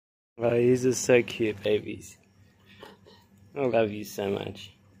Oh, these are so cute, babies. I love you so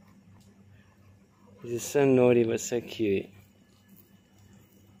much. These are so naughty but so cute.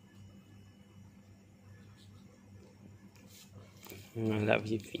 I love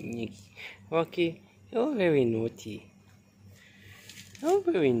you, Phoenix. Rocky, you're very naughty. You're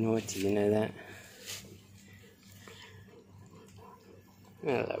very naughty, you know that?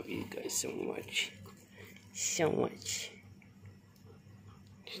 I love you guys so much. So much.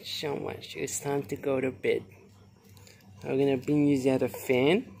 So much. It's time to go to bed. I'm gonna bring you out a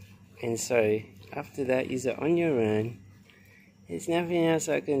fan. And so, after that, you're on your own. There's nothing else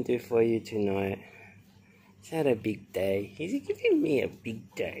I can do for you tonight. It's had a big day. He's giving me a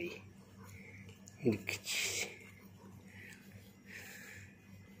big day. The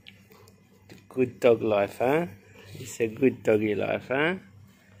good dog life, huh? It's a good doggy life, huh?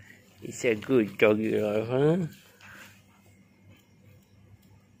 It's a good doggy life, huh?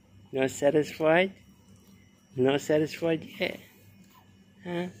 Not satisfied? Not satisfied yet?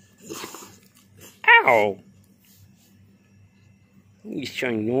 Huh? Ow! You're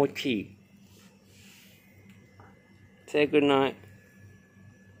so naughty. Say good night.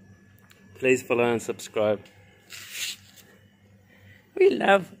 Please follow and subscribe. We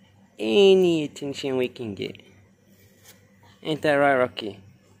love any attention we can get. Ain't that right, Rocky?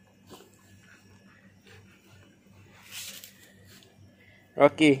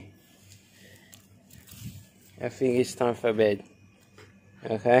 Rocky, I think it's time for bed.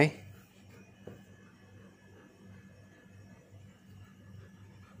 Okay?